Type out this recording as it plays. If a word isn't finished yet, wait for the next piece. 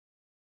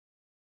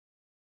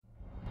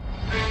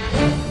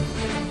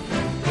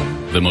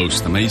the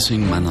most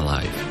amazing man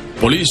alive.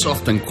 Police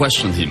often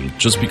question him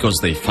just because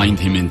they find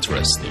him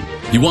interesting.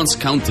 He once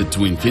counted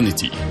to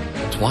infinity,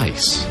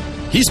 twice.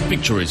 His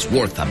picture is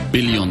worth 1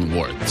 billion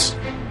words.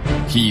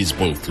 He is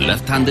both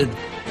left-handed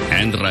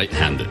and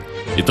right-handed.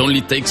 It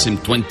only takes him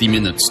 20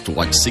 minutes to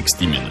watch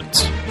 60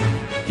 minutes.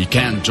 He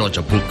can't judge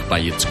a book by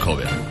its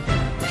cover.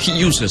 He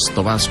uses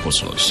Tabasco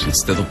sauce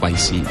instead of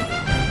Baisin.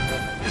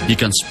 He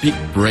can speak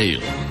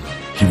Braille.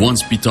 He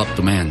once beat up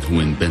the man who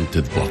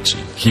invented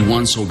boxing. He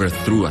once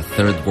overthrew a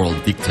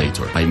third-world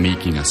dictator by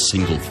making a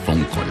single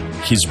phone call.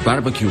 His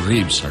barbecue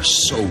ribs are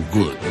so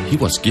good, he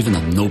was given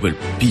a Nobel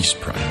Peace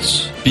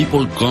Prize.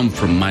 People come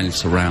from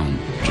miles around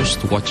just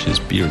to watch his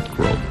beard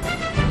grow.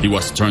 He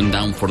was turned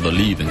down for the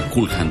lead in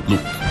Cool Hand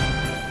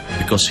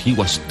Luke because he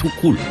was too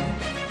cool.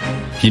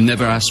 He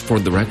never asked for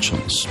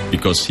directions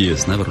because he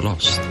is never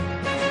lost.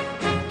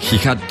 He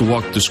had to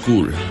walk to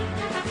school,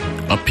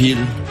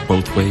 uphill,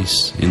 both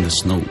ways, in the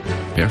snow,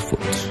 barefoot.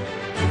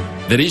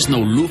 There is no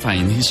loofah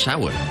in his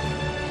shower.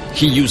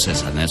 He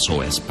uses an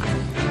SOS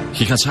pack.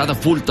 He has had a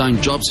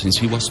full-time job since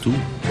he was 2.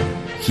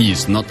 He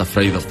is not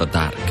afraid of the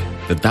dark.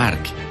 The dark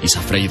is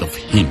afraid of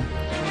him.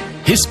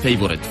 His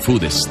favorite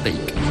food is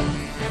steak.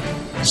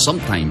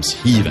 Sometimes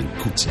he even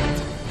cooks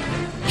it.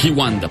 He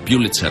won the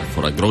Pulitzer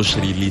for a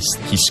grocery list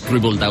he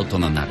scribbled out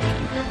on a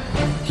napkin.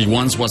 He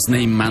once was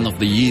named Man of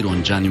the Year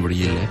on January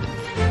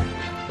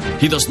 11th.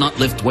 He does not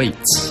lift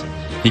weights.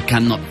 He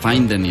cannot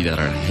find any that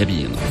are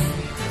heavy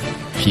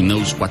enough. He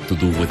knows what to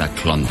do with a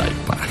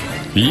Klondike bar.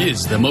 He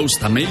is the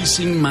most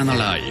amazing man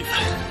alive.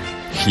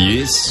 He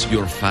is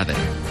your father.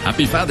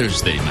 Happy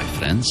Father's Day, my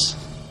friends.